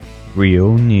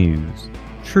Real news.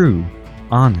 True,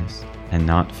 honest, and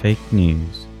not fake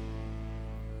news.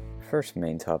 First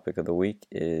main topic of the week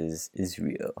is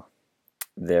Israel.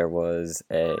 There was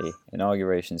a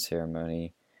inauguration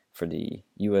ceremony for the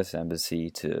U.S. Embassy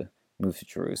to move to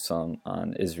Jerusalem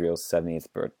on Israel's 70th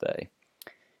birthday.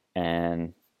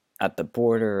 And at the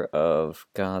border of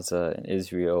Gaza and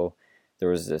Israel, there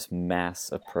was this mass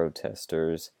of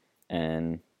protesters,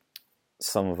 and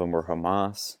some of them were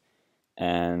Hamas,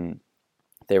 and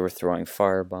they were throwing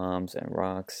firebombs and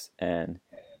rocks, and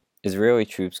Israeli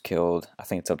troops killed, I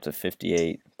think it's up to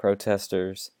 58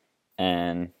 protesters,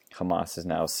 and Hamas has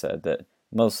now said that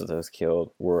most of those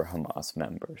killed were Hamas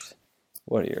members.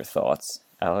 What are your thoughts,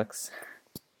 Alex?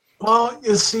 Well,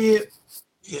 you see,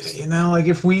 like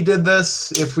if we did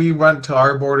this, if we went to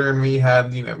our border and we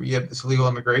had this illegal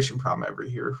immigration problem over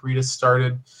here, if we just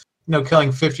started,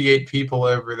 killing 58 people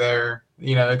over there,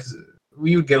 because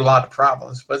we would get a lot of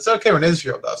problems. But it's okay when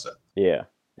Israel does it. Yeah.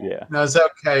 No, it's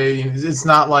okay. It's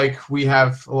not like we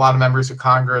have a lot of members of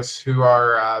Congress who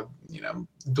are,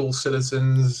 dual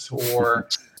citizens or,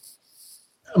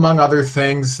 among other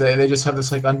things, they just have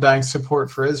this undying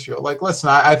support for Israel. Listen,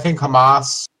 I think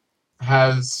Hamas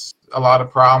has a lot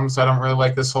of problems. I don't really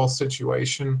like this whole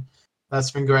situation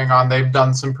that's been going on. They've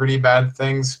done some pretty bad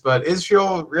things, but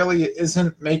Israel really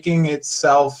isn't making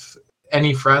itself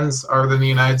any friends other than the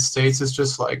United States. It's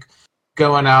just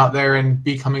going out there and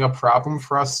becoming a problem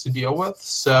for us to deal with.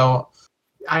 So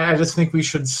I just think we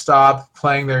should stop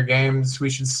playing their games. We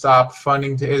should stop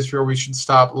funding to Israel. We should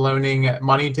stop loaning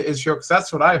money to Israel, because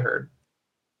that's what I heard.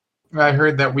 I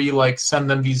heard that we send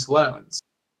them these loans.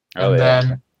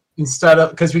 Then instead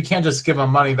of, because we can't just give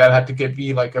them money, that had to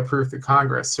be approved through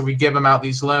Congress. So we give them out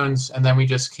these loans, and then we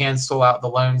just cancel out the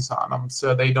loans on them,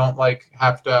 so they don't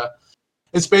have to.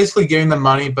 It's basically giving them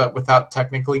money, but without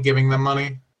technically giving them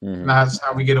money. Mm-hmm. And that's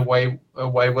how we get away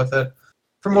with it,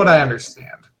 from what I understand.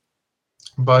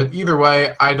 But either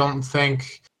way, I don't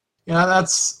think, I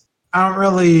don't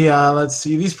really, let's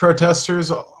see, these protesters,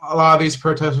 a lot of these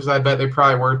protesters, I bet they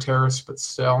probably were terrorists, but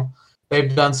still,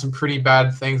 they've done some pretty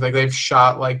bad things. They've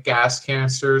shot, gas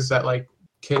canisters at,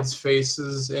 kids'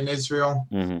 faces in Israel.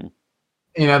 Mm-hmm.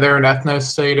 They're an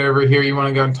ethno-state over here. You want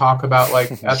to go and talk about,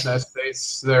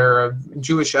 ethno-states. They're a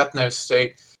Jewish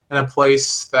ethno-state in a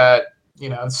place that,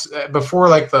 before,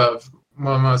 the,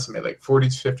 when was it made,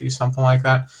 40s, 50s, something like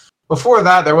that. Before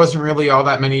that, there wasn't really all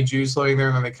that many Jews living there,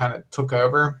 and then they kind of took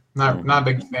over. Not a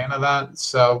big fan of that.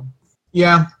 So,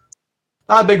 yeah,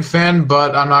 not a big fan,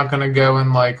 but I'm not going to go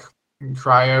and,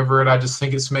 cry over it. I just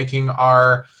think it's making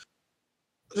life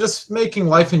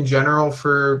in general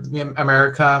for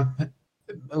America,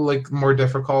 more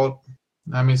difficult.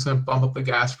 I mean, it's going to bump up the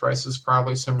gas prices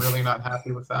probably, so I'm really not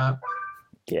happy with that.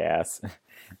 Gas.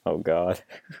 Oh, God.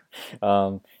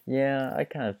 Yeah, I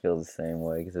kind of feel the same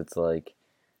way, because it's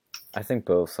I think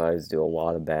both sides do a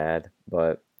lot of bad,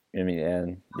 but in the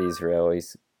end, the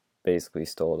Israelis basically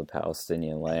stole the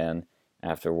Palestinian land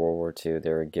after World War II. They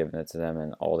were giving it to them,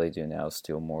 and all they do now is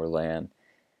steal more land.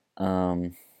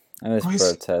 And this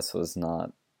protest was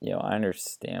not, I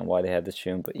understand why they had to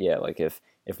shoot, but yeah,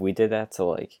 if we did that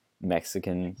to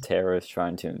Mexican terrorists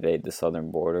trying to invade the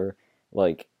southern border,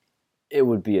 it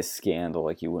would be a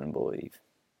scandal you wouldn't believe.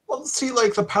 Well, see,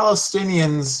 the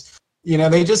Palestinians,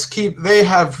 they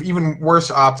have even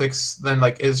worse optics than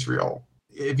Israel.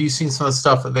 Have you seen some of the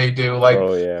stuff that they do?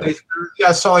 Oh, yeah.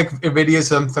 I saw videos of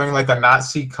them throwing a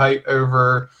Nazi kite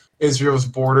over Israel's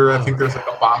border. I think there's a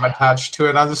bomb attached to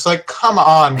it. And I'm just come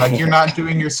on, you're not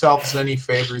doing yourselves any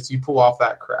favors. You pull off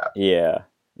that crap. Yeah.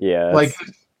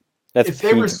 That's if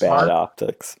they were smart, bad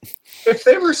optics. If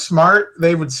they were smart,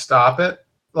 they would stop it.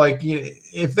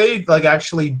 If they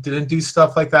actually didn't do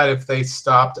stuff like that, if they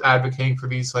stopped advocating for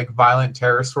these violent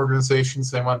terrorist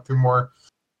organizations, they went through more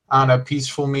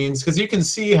peaceful means, because you can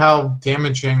see how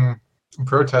damaging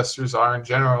protesters are in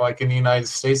general, in the United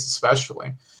States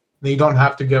especially. You don't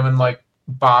have to go and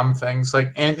bomb things,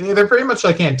 and they're pretty much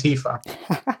like Antifa.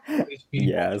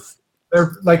 Yes,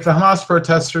 they're the Hamas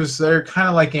protesters. They're kind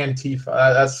of like Antifa.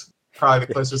 That's probably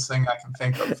the closest thing I can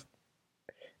think of.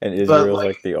 And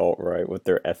Israel's the alt-right with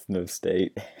their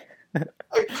ethno-state.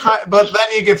 But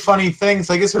then you get funny things.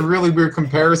 It's a really weird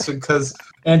comparison, because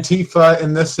Antifa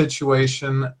in this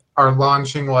situation are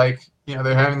launching they're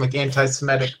having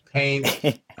anti-Semitic paint,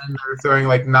 and they're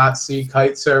throwing Nazi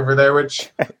kites over there,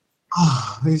 which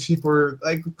these people are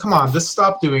come on, just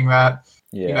stop doing that.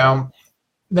 Yeah.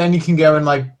 Then you can go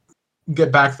and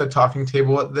get back to the talking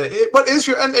table. But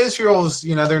Israel's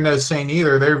they're no saint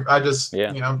either.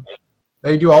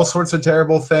 They do all sorts of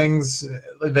terrible things.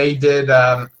 They did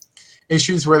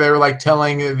issues where they were like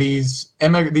telling these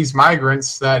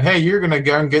migrants that, hey, you're gonna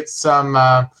go and get some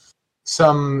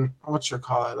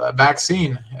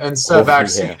vaccine. Instead of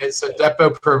vaccine, it's a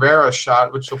Depo-Provera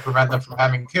shot, which will prevent them from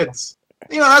having kids.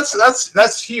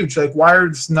 That's huge. Like, why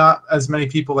are not as many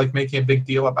people like making a big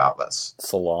deal about this?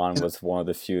 Salon was one of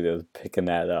the few that was picking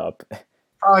that up.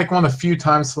 Probably like one of the few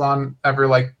times Salon ever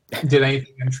like did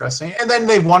anything interesting. And then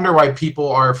they wonder why people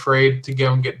are afraid to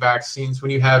go and get vaccines when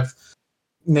you have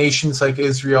nations like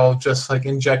Israel just like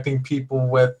injecting people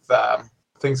with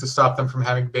things to stop them from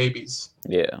having babies.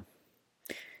 Yeah,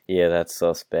 that's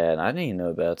so bad. I didn't even know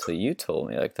about it till you told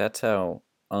me. Like, that's how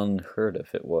unheard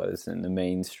of it was in the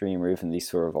mainstream or even these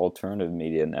sort of alternative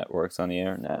media networks on the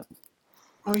internet.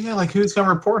 Oh yeah, like who's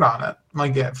gonna report on it?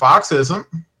 Like Fox isn't.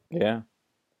 Yeah.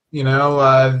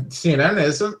 CNN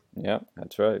isn't. Yep,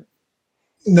 that's right.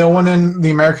 No one in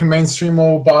the American mainstream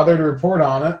will bother to report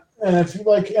on it. And if you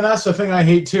and that's the thing I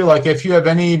hate too. Like, if you have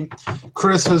any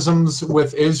criticisms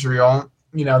with Israel,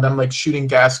 them like shooting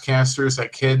gas canisters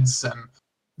at kids and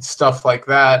stuff like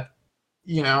that,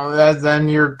 then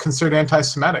you're considered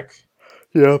anti-Semitic.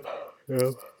 Yep.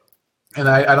 And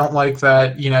I don't like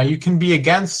that. You can be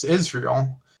against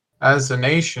Israel as a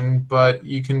nation, but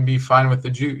you can be fine with the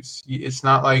Jews. It's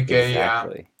not like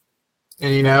exactly.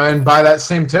 And by that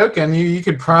same token, you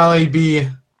could probably be,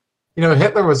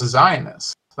 Hitler was a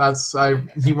Zionist.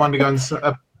 He wanted to go and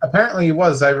apparently he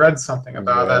was. I read something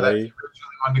about that he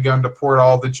originally wanted to go and deport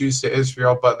all the Jews to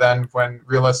Israel, but then when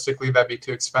realistically that'd be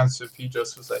too expensive, he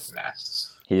just was like, nah.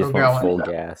 He just went full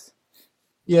gas.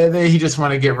 Yeah, he just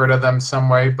wanted to get rid of them some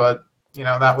way, but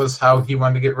that was how he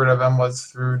wanted to get rid of them, was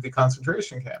through the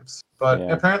concentration camps. But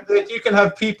apparently you can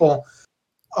have people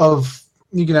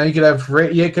you could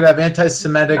have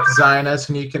anti-Semitic Zionists,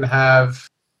 and you can have,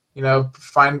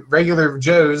 find regular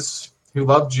Joes who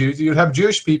love Jews. You'd have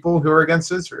Jewish people who are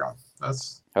against Israel.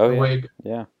 That's the way.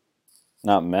 Yeah.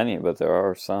 Not many, but there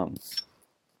are some.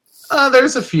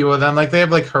 There's a few of them. Like, they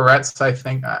have like Haaretz, I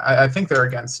think. I think they're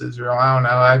against Israel. I don't know.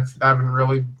 I haven't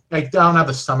really I don't have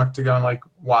the stomach to go and like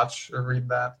watch or read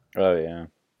that. Oh yeah.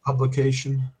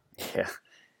 Publication. Yeah.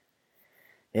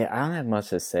 Yeah, I don't have much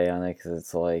to say on it because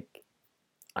it's like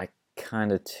I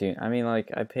kind of tune. I mean, like,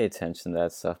 I pay attention to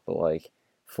that stuff, but like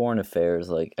foreign affairs,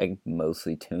 like, I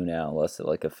mostly tune out unless it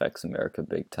like affects America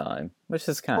big time, which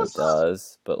this kind of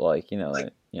does. But like,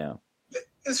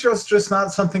 Israel's just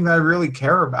not something that I really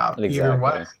care about either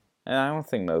way. And I don't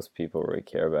think most people really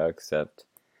care about it, except,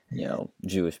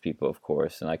 Jewish people, of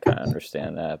course, and I kind of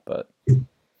understand that, but...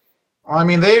 Well, I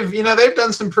mean, they've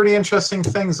done some pretty interesting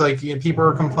things. Like, people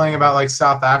are complaining about, like,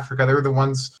 South Africa. They're the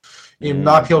ones, a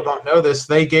lot of people don't know this,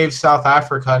 they gave South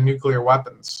Africa nuclear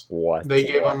weapons. What? They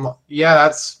gave them,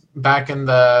 that's back in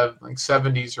the,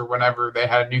 70s or whenever they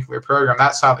had a nuclear program.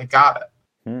 That's how they got it.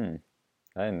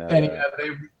 I didn't know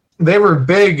that. They were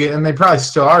big, and they probably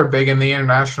still are big in the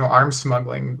international arms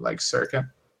smuggling circuit.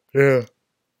 Yeah.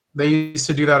 They used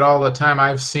to do that all the time.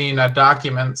 I've seen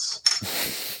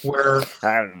documents where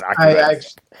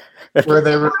where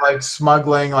they were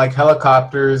smuggling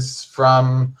helicopters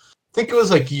from, I think it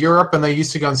was Europe, and they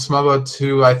used to go and smuggle it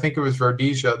to, I think it was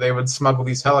Rhodesia. They would smuggle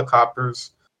these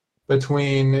helicopters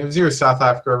between, it was either South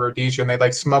Africa or Rhodesia, and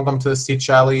they'd smuggle them to the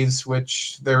Seychelles,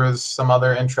 which there was some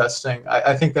other interesting.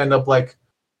 I think they end up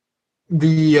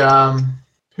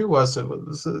who was it?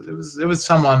 It was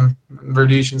someone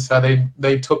Rhodesian said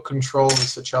they took control of the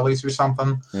Seychelles or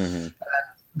something. Mm-hmm.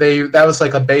 That was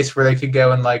a base where they could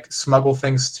go and smuggle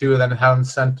things to, and then have them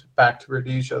sent back to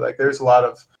Rhodesia. There's a lot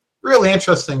of really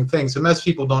interesting things, and most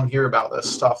people don't hear about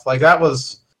this stuff. That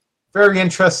was a very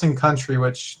interesting country,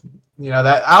 which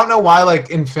that I don't know why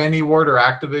Infinity Ward or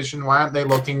Activision, why aren't they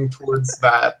looking towards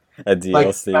that? A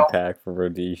DLC pack for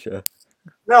Rhodesia.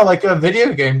 No, a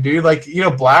video game, dude.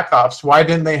 Black Ops. Why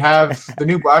didn't they have the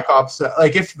new Black Ops?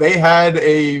 If they had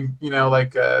a,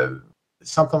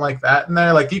 something like that in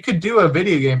there, you could do a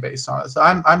video game based on it. So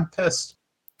I'm pissed.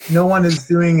 No one is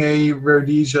doing a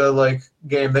Rhodesia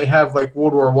game. They have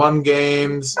World War I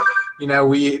games. We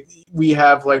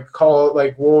have World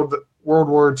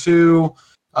War II,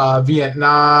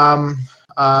 Vietnam.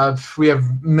 We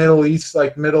have Middle East,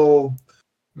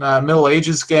 Middle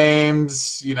Ages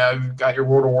games. You've got your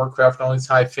World of Warcraft, all these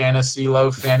high fantasy,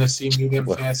 low fantasy, medium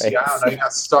fantasy. I don't know. You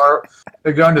got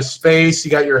they're going to space.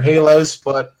 You got your Halos,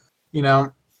 but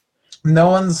no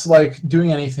one's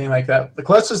doing anything like that. The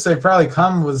closest they probably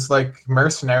come was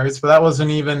Mercenaries, but that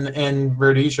wasn't even in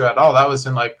Rhodesia at all. That was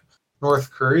in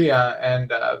North Korea,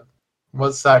 and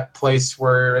what's that place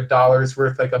where a dollar's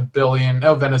worth $1 billion?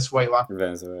 Oh, Venezuela.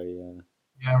 Venezuela, yeah.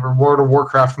 Yeah, where World of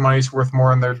Warcraft money's worth more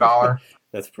than their dollar.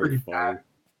 That's pretty fun.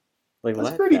 Like, That's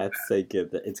let pretty that sink in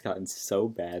that it's gotten so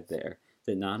bad there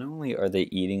that not only are they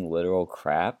eating literal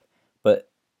crap, but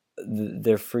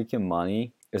their freaking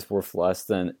money is worth less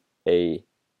than a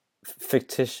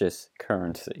fictitious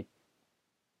currency.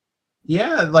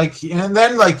 Yeah, like, and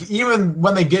then like even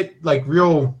when they get like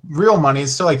real money,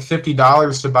 it's still like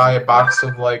 $50 to buy a box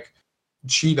of like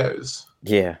Cheetos.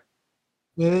 Yeah,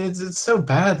 It's so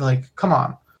bad. Like, come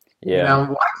on. yeah. Why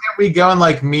can't we go and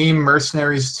like meme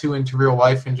Mercenaries 2 into real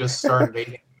life and just start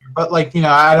invading? But like,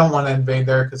 I don't want to invade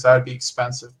there because that would be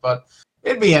expensive. But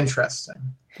it'd be interesting.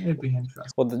 It'd be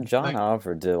interesting. Well, John Like,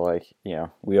 Oliver did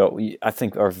I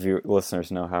think our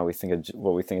listeners know how we think of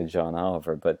what we think of John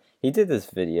Oliver, but he did this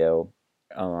video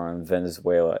on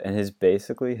Venezuela, and his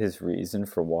reason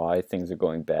for why things are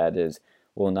going bad is,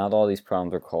 well, not all these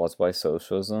problems are caused by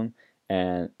socialism,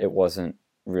 and it wasn't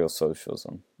real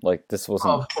socialism. Like, this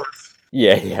wasn't. of course.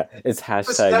 Yeah, it's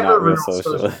hashtag never not real real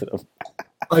socialism.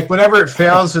 Like, whenever it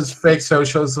fails, it's fake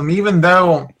socialism. Even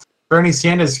though Bernie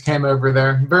Sanders came over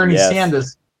there.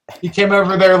 Yes. He came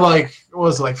over there like, what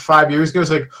was it, like 5 years ago? It's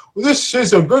like, well, this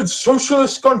is a good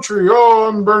socialist country. Oh,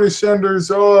 I'm Bernie Sanders.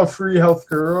 Oh, free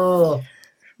healthcare. Oh.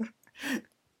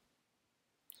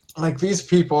 Like, these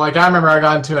people, like, I remember I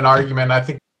got into an argument, I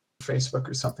think on Facebook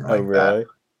or something like Really? that.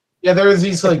 Yeah, there was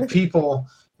these like people,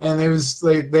 and it was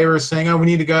like they were saying, "Oh, we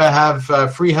need to go have a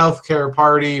free healthcare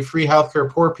party, free healthcare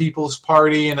poor people's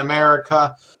party in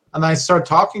America." And I started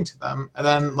talking to them, and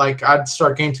then like I'd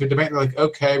start getting to a debate, and they're like,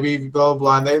 "Okay, we blah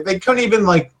blah," and they couldn't even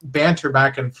like banter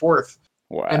back and forth.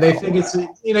 Wow. And they think it's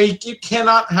you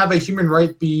cannot have a human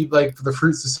right be like the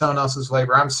fruits of someone else's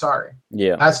labor. I'm sorry,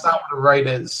 Yeah. that's not what a right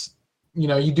is.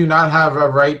 You do not have a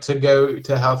right to go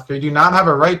to healthcare. You do not have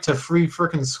a right to free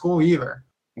freaking school either.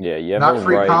 Yeah, you have Not a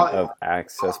free right college. of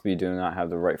access, but you do not have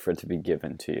the right for it to be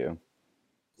given to you.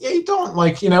 Yeah, you don't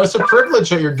like it's a privilege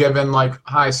that you're given like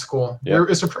high school. Yep.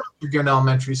 It's a privilege you're given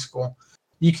elementary school.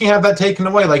 You can't have that taken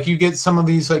away. Like you get some of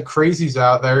these like crazies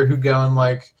out there who go and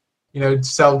like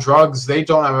sell drugs. They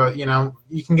don't have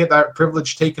you can get that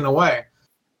privilege taken away.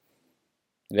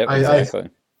 Yep, exactly.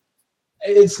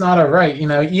 It's not a right.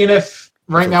 Even if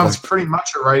right now it's pretty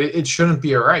much a right, it shouldn't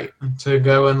be a right to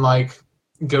go and like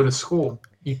go to school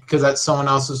because that's someone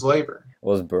else's labor.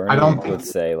 Well, as Bernie would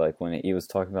say, like when he was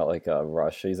talking about like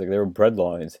Russia, he's like, there were bread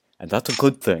lines, and that's a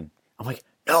good thing. I'm like,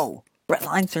 no, bread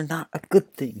lines are not a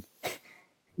good thing.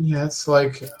 Yeah, it's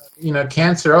like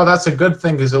cancer. Oh, that's a good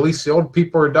thing because at least the old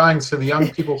people are dying, so the young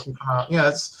people can come out.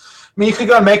 Yeah, you could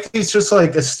go and make these just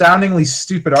like astoundingly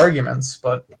stupid arguments,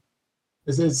 but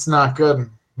it's not good.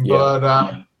 Yeah.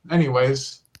 But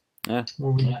anyways, Yeah,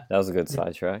 that was a good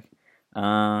sidetrack.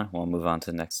 We'll move on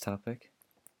to the next topic.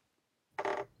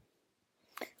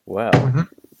 Well,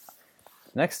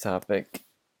 next topic,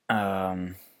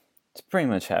 it's pretty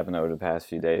much happened over the past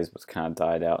few days, but it's kind of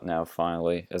died out now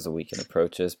finally as the weekend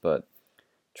approaches, but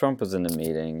Trump was in a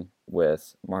meeting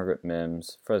with Margaret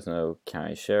Mims, Fresno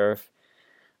County Sheriff,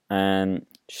 and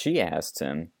she asked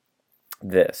him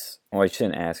this. Well, she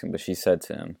didn't ask him, but she said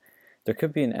to him, there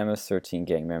could be an MS-13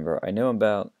 gang member I know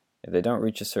about. If they don't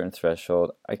reach a certain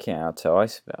threshold, I can't tell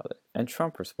ICE about it. And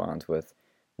Trump responds with,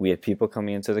 we have people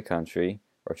coming into the country,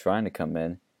 or trying to come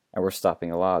in, and we're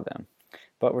stopping a lot of them.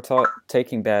 But we're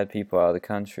taking bad people out of the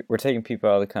country. We're taking people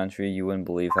out of the country. You wouldn't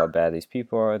believe how bad these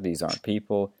people are. These aren't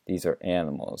people. These are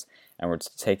animals. And we're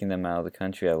taking them out of the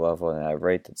country at a level and at a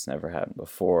rate that's never happened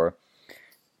before.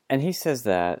 And he says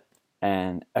that,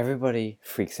 and everybody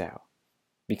freaks out.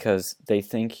 Because they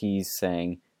think he's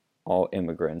saying all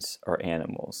immigrants are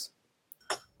animals.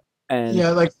 And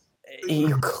yeah, like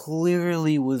he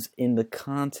clearly was, in the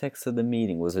context of the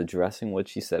meeting, was addressing what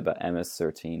she said about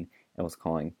MS-13 and was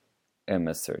calling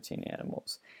MS-13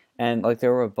 animals. And like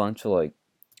there were a bunch of like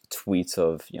tweets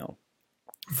of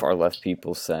far left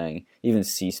people saying, even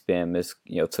C-SPAN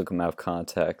took them out of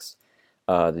context.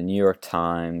 The New York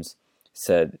Times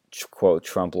said, quote,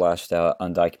 Trump lashed out at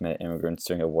undocumented immigrants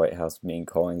during a White House meeting,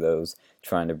 calling those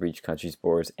trying to breach country's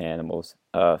borders animals.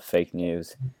 Fake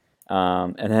news.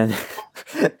 And then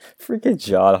freaking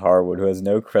John Harwood, who has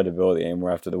no credibility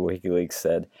anymore after the WikiLeaks,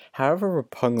 said, however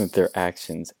repugnant their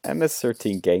actions,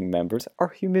 MS-13 gang members are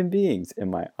human beings,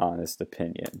 in my honest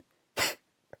opinion.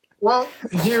 Well,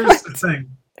 here's the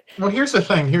thing.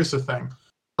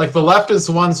 Like the left is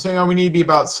the one saying, oh, we need to be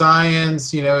about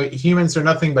science, humans are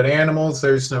nothing but animals,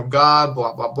 there's no God,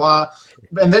 blah, blah, blah.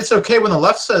 And that's okay when the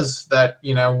left says that,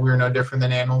 we're no different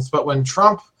than animals. But when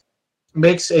Trump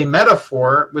makes a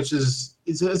metaphor, which is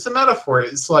it's a metaphor.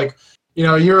 It's like,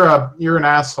 you're an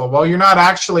asshole. Well, you're not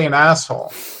actually an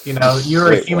asshole.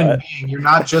 You're a human being. You're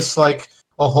not just like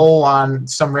a hole on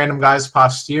some random guy's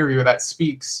posterior that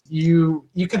speaks. You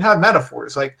can have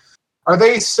metaphors. Like, are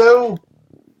they so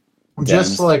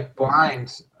just like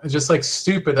blind, just like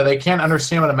stupid that they can't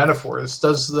understand what a metaphor is?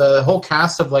 Does the whole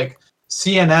cast of like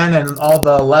CNN and all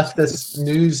the leftist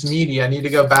news media need to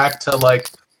go back to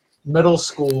like middle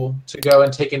school to go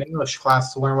and take an English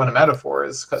class to learn what a metaphor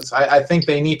is? Because I think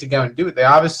they need to go and do it. They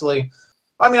obviously,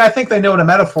 I mean, I think they know what a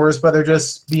metaphor is, but they're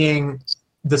just being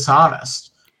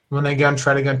dishonest when they go and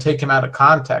try to go and take him out of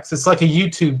context. It's like a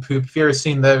YouTube poop. If you ever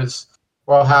seen those,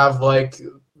 where I'll have like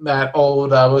that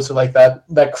old, was it like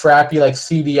that crappy like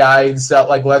CDI Zelda,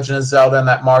 like Legend of Zelda and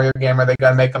that Mario game where they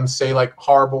gotta make them say like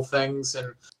horrible things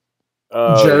and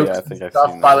jokes and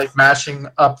stuff by like mashing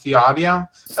up the audio.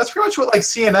 That's pretty much what like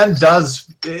CNN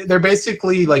does. They're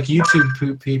basically like YouTube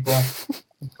poop people,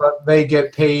 but they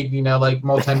get paid, you know, like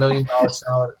multi-million-dollar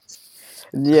salaries.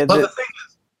 Yeah, but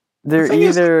the thing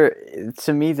is,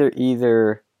 to me, they're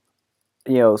either,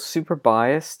 you know, super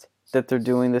biased that they're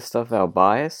doing this stuff out of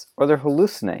bias, or they're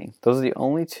hallucinating. Those are the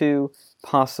only two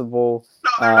possible.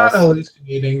 No, they're not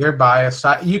hallucinating. They're biased.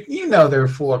 You know they're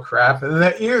full of crap.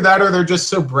 Either that, or they're just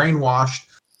so brainwashed,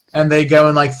 and they go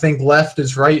and like think left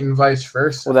is right and vice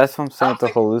versa. Well, that's what I'm saying. The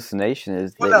hallucination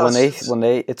is that when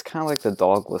they, it's kind of like the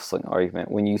dog whistling argument.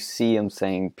 When you see them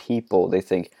saying people, they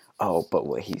think, oh, but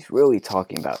what he's really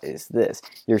talking about is this.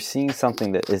 You're seeing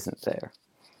something that isn't there.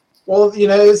 Well, you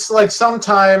know, it's like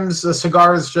sometimes a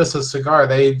cigar is just a cigar.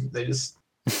 They just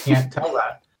can't tell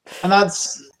that.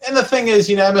 And the thing is,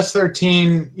 you know,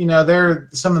 MS-13, you know, they're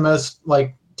some of the most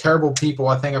like terrible people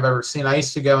I think I've ever seen. I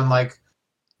used to go and like,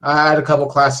 I had a couple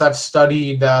classes. I've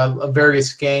studied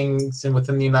various gangs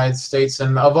within the United States,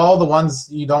 and of all the ones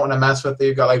you don't want to mess with,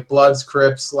 you've got like Bloods,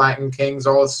 Crips, Latin Kings,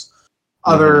 all this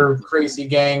other crazy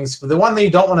gangs. But the one that you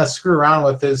don't want to screw around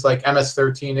with is like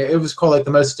MS-13. It was called like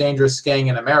the most dangerous gang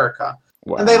in America.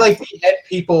 Wow. And they like behead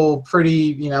people pretty,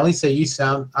 you know, at least they used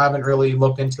to. I haven't really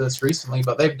looked into this recently,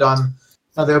 but they've done,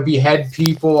 they'll behead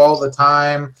people all the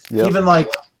time. Yep. Even like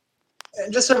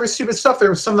just every stupid stuff.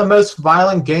 They're some of the most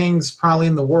violent gangs probably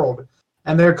in the world.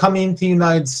 And they're coming into the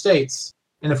United States.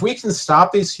 And if we can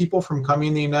stop these people from coming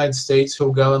to the United States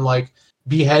who'll go and like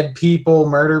behead people,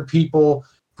 murder people,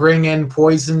 bring in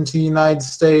poison to the United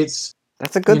States.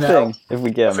 That's a good thing if we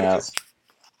get them out.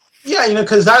 Yeah, you know,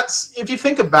 because that's, if you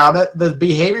think about it, the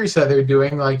behaviors that they're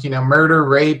doing, like, you know, murder,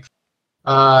 rape,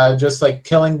 just like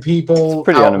killing people. It's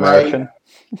pretty un-American.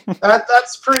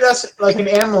 That's like an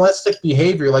animalistic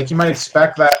behavior. Like you might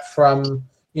expect that from,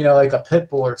 you know, like a pit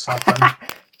bull or something.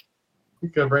 We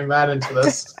could bring that into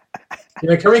this. You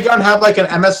know, can we go and have like an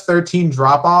MS-13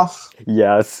 drop off?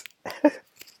 Yes.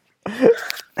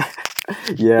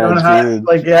 Yeah, dude.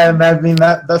 Like, yeah, I mean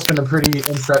that's been a pretty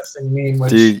interesting meme.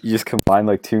 Dude, you just combined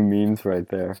like two memes right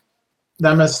there.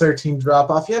 The MS-13 drop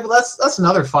off, yeah, but that's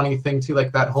another funny thing too.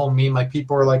 Like that whole meme, like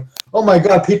people are like, "Oh my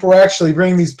god, people are actually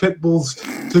bringing these pit bulls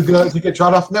to get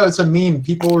dropped off." No, it's a meme.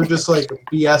 People were just like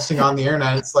BSing on the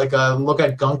internet. It's like a look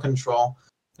at gun control,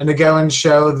 and to go and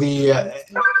show the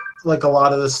like a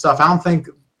lot of this stuff. I don't think.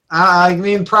 I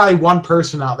mean, probably one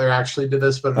person out there actually did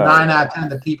this, but 9 out of 10 of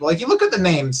the people, like you look at the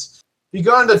names. You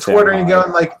go into Twitter and you go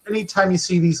and like anytime you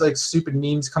see these like stupid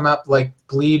memes come up, like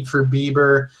bleed for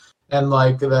Bieber and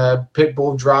like the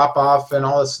Pitbull drop off and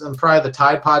all this, and probably the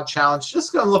Tide Pod challenge,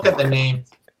 just go and look at the names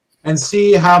and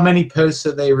see how many posts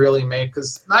that they really made.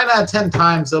 Because 9 out of 10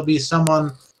 times there'll be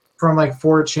someone from like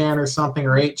 4chan or something,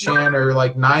 or 8chan or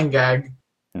like 9gag.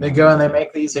 They go and they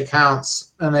make these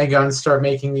accounts and they go and start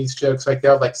making these jokes. Like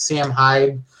they'll have like Sam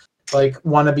Hyde, like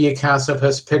wannabe accounts that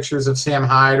post pictures of Sam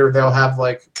Hyde, or they'll have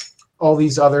like all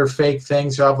these other fake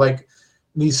things. You'll have like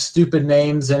these stupid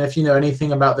names, and if you know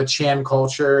anything about the Chan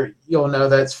culture, you'll know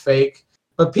that's fake.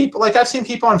 But people, like I've seen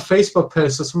people on Facebook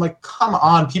post this. I'm like, come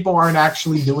on, people aren't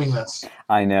actually doing this.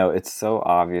 I know, it's so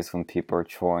obvious when people are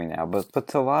trolling now, but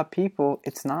to a lot of people,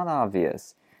 it's not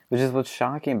obvious, which is what's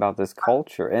shocking about this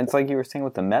culture. And it's like you were saying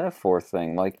with the metaphor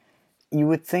thing, like you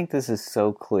would think this is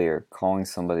so clear, calling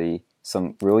somebody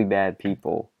some really bad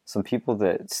people, some people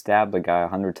that stabbed a guy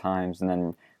 100 times and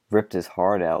then ripped his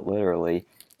heart out, literally.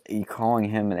 You calling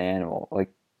him an animal. Like,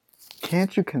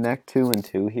 can't you connect 2 and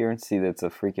 2 here and see that it's a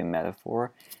freaking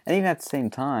metaphor? And even at the same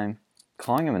time,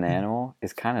 calling him an animal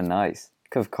is kind of nice.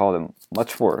 Could have called him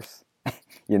much worse,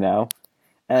 you know?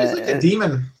 He's like a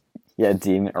demon. Yeah, a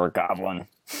demon or a goblin.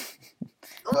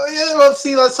 Well, yeah, well,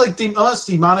 see, that's like almost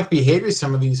demonic behavior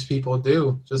some of these people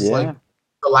do. Just like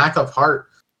the lack of heart.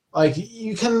 Like,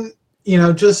 you can, you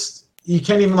know, just... You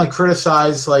can't even like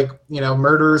criticize like, you know,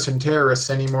 murderers and terrorists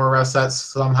anymore, or else that's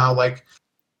somehow like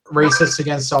racist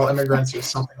against all immigrants or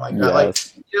something like that. Like,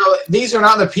 Yes, these are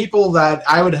not the people that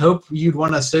I would hope you'd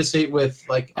want to associate with.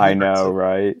 Like, I immigrants. know, Like,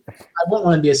 right? I wouldn't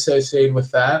want to be associated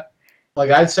with that. Like,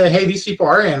 I'd say, hey, these people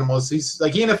are animals. These,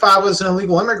 like, even if I was an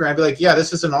illegal immigrant, I'd be like, yeah,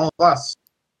 this isn't all of us.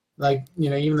 Like,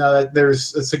 even though that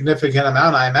there's a significant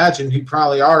amount, I imagine, who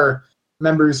probably are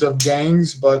members of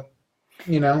gangs, but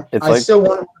I still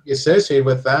want to be associated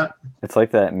with that. It's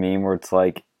like that meme where it's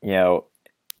like,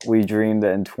 we dreamed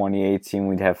that in 2018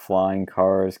 we'd have flying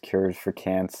cars, cures for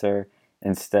cancer.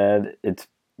 Instead, it's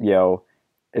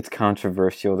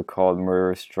controversial to call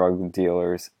murderous drug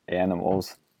dealers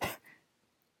animals.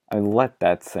 I let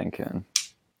that sink in.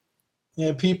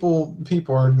 Yeah, people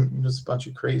are just a bunch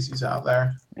of crazies out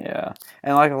there. Yeah,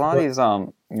 and like a lot of these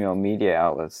media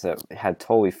outlets that had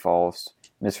totally false,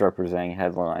 misrepresenting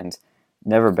headlines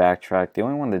never backtracked. The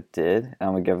only one that did, and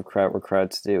I'm gonna give credit where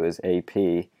credit's due, is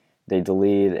AP. They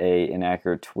deleted a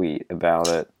inaccurate tweet about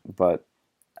it, but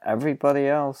everybody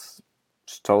else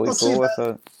is totally cool with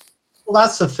it. Well,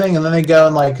 that's the thing, and then they go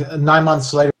and like 9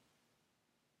 months later,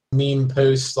 meme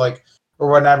posts like or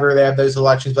whenever they have those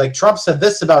elections, like Trump said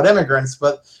this about immigrants,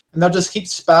 and they'll just keep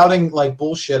spouting like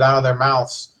bullshit out of their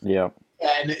mouths. Yep.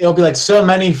 And it'll be like so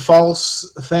many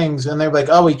false things, and they're like,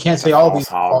 "Oh, we can't say all these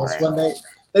false." When they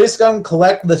just go and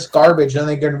collect this garbage, and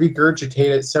they can regurgitate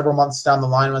it several months down the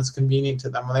line when it's convenient to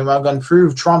them. When they want to go and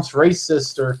prove Trump's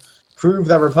racist, or prove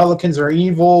that Republicans are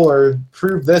evil, or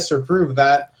prove this or prove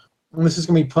that, and this is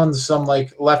going to be put in some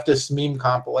like leftist meme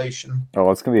compilation. Oh,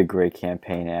 it's going to be a great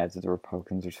campaign ad that the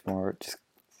Republicans are smart. Just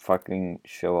fucking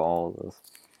show all of this.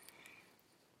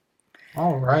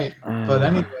 All right, but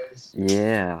anyways,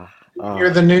 yeah. Hear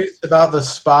the news about the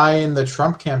spy in the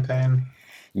Trump campaign.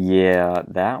 Yeah,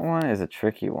 that one is a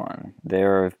tricky one.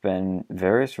 There have been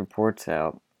various reports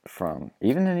out from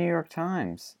even the New York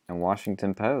Times and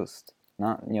Washington Post,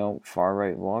 not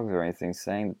far-right blogs or anything,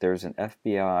 saying that there's an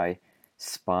FBI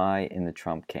spy in the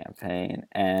Trump campaign,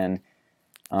 and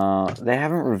they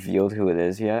haven't revealed who it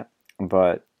is yet,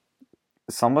 but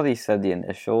somebody said the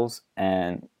initials,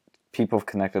 and people have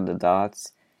connected the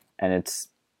dots, and it's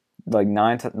like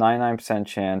 99%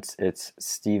 chance it's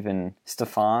Stefan,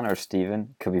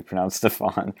 could be pronounced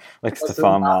Stefan, like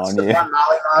Stefan Molyneux. Stefan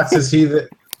Molyneux, is he the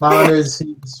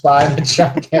spy in the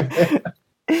Trump campaign?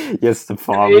 Yes,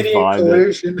 Stefan was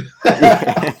collusion.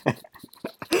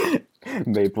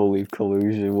 Maple Leaf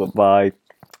collusion by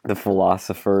the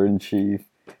philosopher in chief.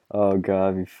 Oh god,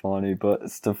 it'd be funny. But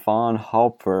Stefan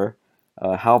Halper,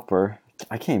 I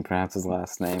can't even pronounce his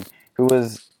last name, who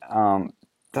was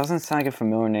doesn't sound like a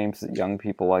familiar name to young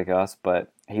people like us,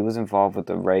 but he was involved with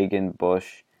the Reagan,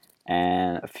 Bush,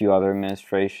 and a few other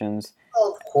administrations.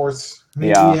 Oh, of course. We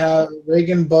have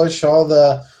Reagan, Bush, all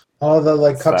the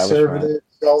like conservatives,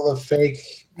 all the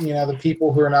fake, the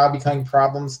people who are now becoming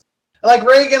problems. Like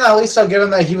Reagan, at least I'll give him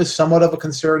that he was somewhat of a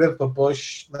conservative, but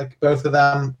Bush, like both of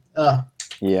them,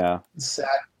 yeah, it's sad.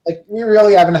 Like we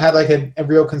really haven't had like a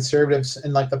real conservatives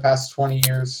in like the past 20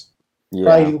 years. Yeah,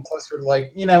 probably closer to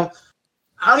like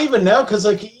I don't even know, because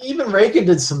like even Reagan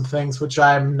did some things which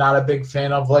I'm not a big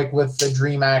fan of, like with the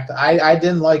DREAM Act. I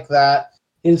didn't like that.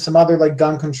 He did some other like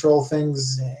gun control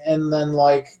things, and then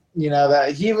like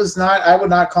that he was not. I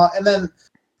would not call. And then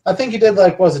I think he did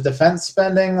like defense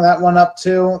spending that went up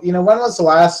too. When was the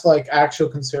last like actual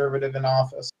conservative in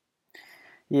office?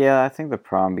 Yeah, I think the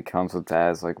problem becomes with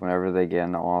that is like whenever they get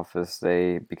into office,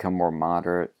 they become more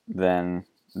moderate than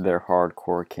their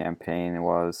hardcore campaign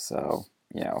was. So.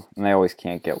 And they always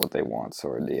can't get what they want,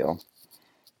 sort of deal.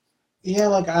 Yeah,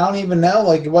 like I don't even know.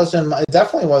 Like it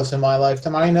definitely was in my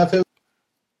lifetime. I don't even know if it was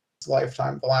his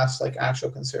lifetime, the last like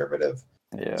actual conservative.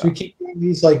 Yeah. So we keep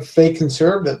these like fake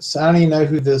conservatives. I don't even know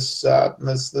who this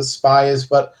spy is,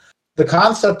 but the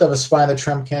concept of a spy in the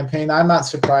Trump campaign, I'm not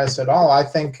surprised at all. I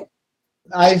think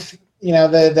the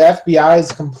FBI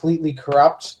is completely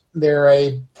corrupt. They're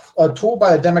a tool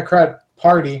by the Democrat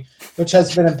Party, which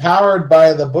has been empowered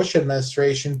by the Bush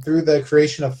administration through the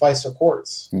creation of FISA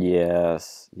courts.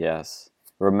 Yes.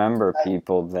 Remember,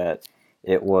 people, that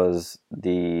it was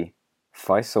the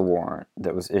FISA warrant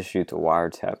that was issued to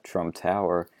wiretap Trump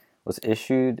Tower was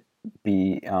issued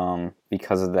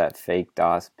because of that fake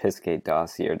Pissgate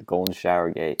dossier, the Golden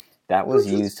Showergate. That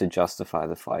was used to justify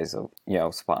the FISA,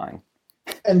 spying.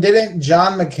 And didn't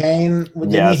John McCain,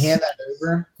 didn't he hand that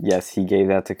over? Yes, he gave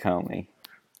that to Comey.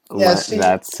 Yeah, Let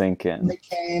that sink in.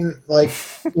 McCain,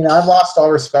 I've lost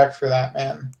all respect for that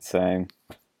man. Same.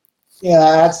 Yeah,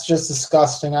 that's just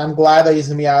disgusting. I'm glad that he's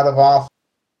gonna be out of office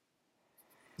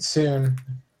soon.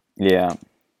 Yeah,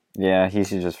 he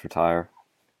should just retire.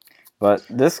 But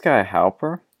this guy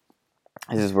Halper,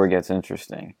 this is where it gets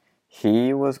interesting.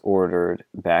 He was ordered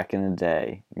back in the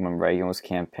day when Reagan was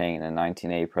campaigning in the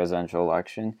 1980 presidential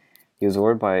election. He was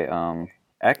ordered by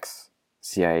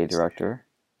ex-CIA director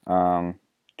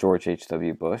George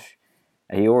H.W. Bush.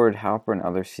 And he ordered Halper and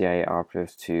other CIA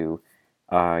operatives to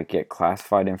get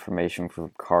classified information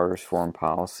from Carter's foreign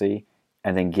policy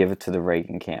and then give it to the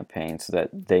Reagan campaign so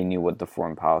that they knew what the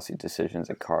foreign policy decisions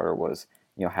that Carter was,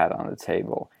 had on the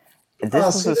table. This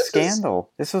was a scandal.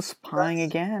 This was spying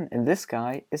again, and this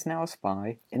guy is now a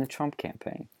spy in the Trump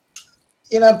campaign.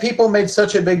 People made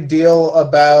such a big deal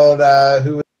about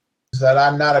that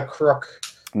I'm not a crook.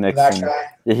 Nixon. That guy.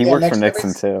 Yeah, he worked for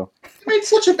Nixon too. He made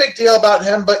such a big deal about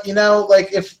him, but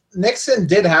if Nixon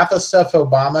did half the stuff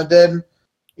Obama did,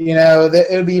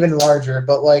 it would be even larger.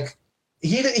 But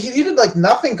he did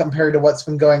nothing compared to what's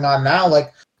been going on now.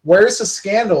 Where's the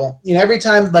scandal? Every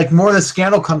time more of the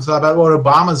scandal comes out about what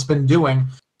Obama's been doing,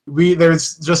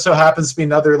 there's just so happens to be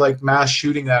another mass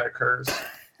shooting that occurs.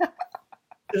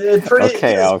 It's pretty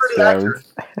accurate.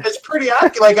 It's pretty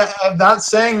accurate. I'm not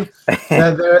saying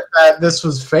that this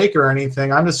was fake or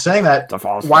anything. I'm just saying that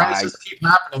why does this keep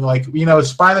happening?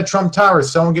 Spying the Trump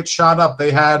Towers, someone gets shot up. They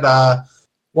had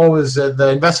what was it? The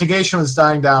investigation was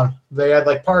dying down. They had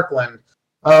Parkland.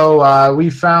 We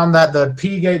found that the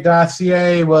P-Gate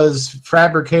dossier was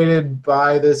fabricated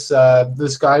by this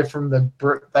guy from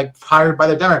hired by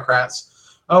the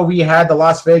Democrats. We had the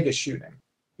Las Vegas shooting.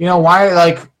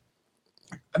 Why?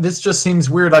 This just seems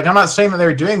weird. I'm not saying that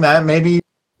they're doing that. Maybe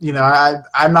I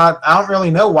don't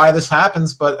really know why this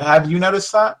happens. But have you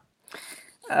noticed that?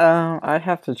 I'd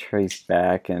have to trace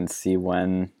back and see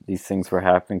when these things were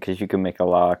happening because you can make a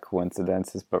lot of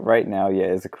coincidences. But right now, yeah,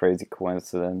 it's a crazy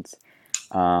coincidence.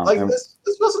 This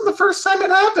wasn't the first time it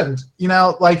happened. I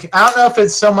don't know if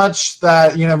it's so much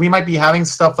that we might be having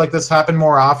stuff like this happen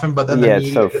more often, but then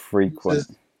it's so frequent.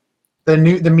 The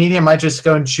media might just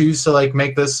go and choose to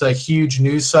make this a huge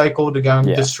news cycle to go and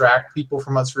distract people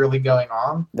from what's really going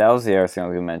on. That was the other thing I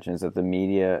was going to mention is that the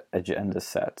media agenda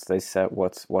sets. They set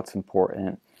what's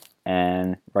important,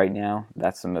 and right now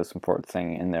that's the most important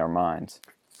thing in their minds.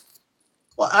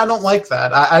 Well, I don't like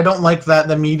that. I don't like that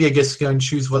the media gets to go and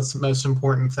choose what's the most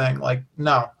important thing.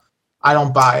 No, I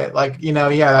don't buy it.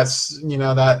 That's,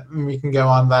 that we can go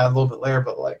on that a little bit later,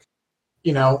 but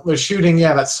the shooting,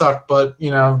 that sucked, but,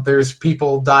 there's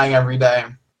people dying every day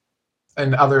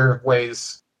in other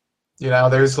ways.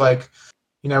 There's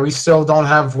we still don't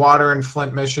have water in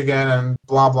Flint, Michigan, and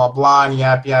blah, blah, blah, and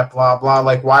yap, blah, blah.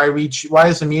 Why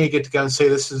does the media get to go and say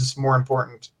this is more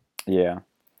important? Yeah.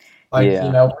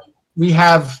 We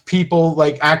have people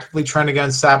actively trying to go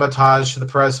and sabotage the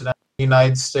president of the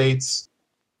United States.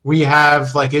 We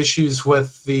have issues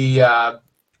with the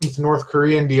North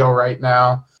Korean deal right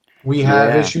now. We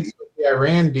have issues with the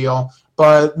Iran deal.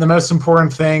 But the most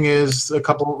important thing is a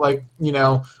couple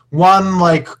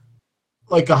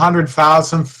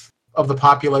 100,000th of the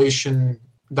population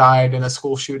died in a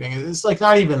school shooting. It's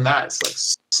not even that.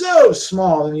 It's so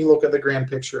small when you look at the grand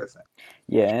picture of things.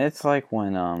 Yeah, and it's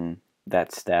when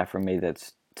that staffer made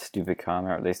that stupid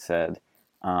comment. They said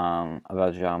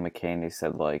about John McCain. They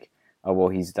said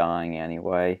he's dying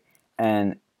anyway,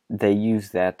 and they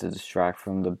used that to distract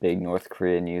from the big North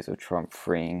Korean news of Trump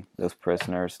freeing those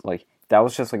prisoners. That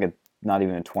was just not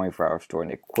even a 24-hour story,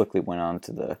 and they quickly went on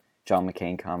to the John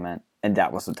McCain comment, and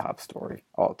that was the top story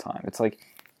all the time. It's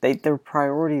their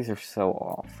priorities are so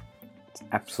off. It's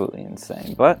absolutely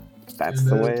insane, but that's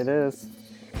the way it is.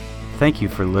 Thank you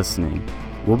for listening.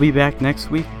 We'll be back next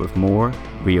week with more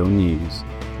Rio News.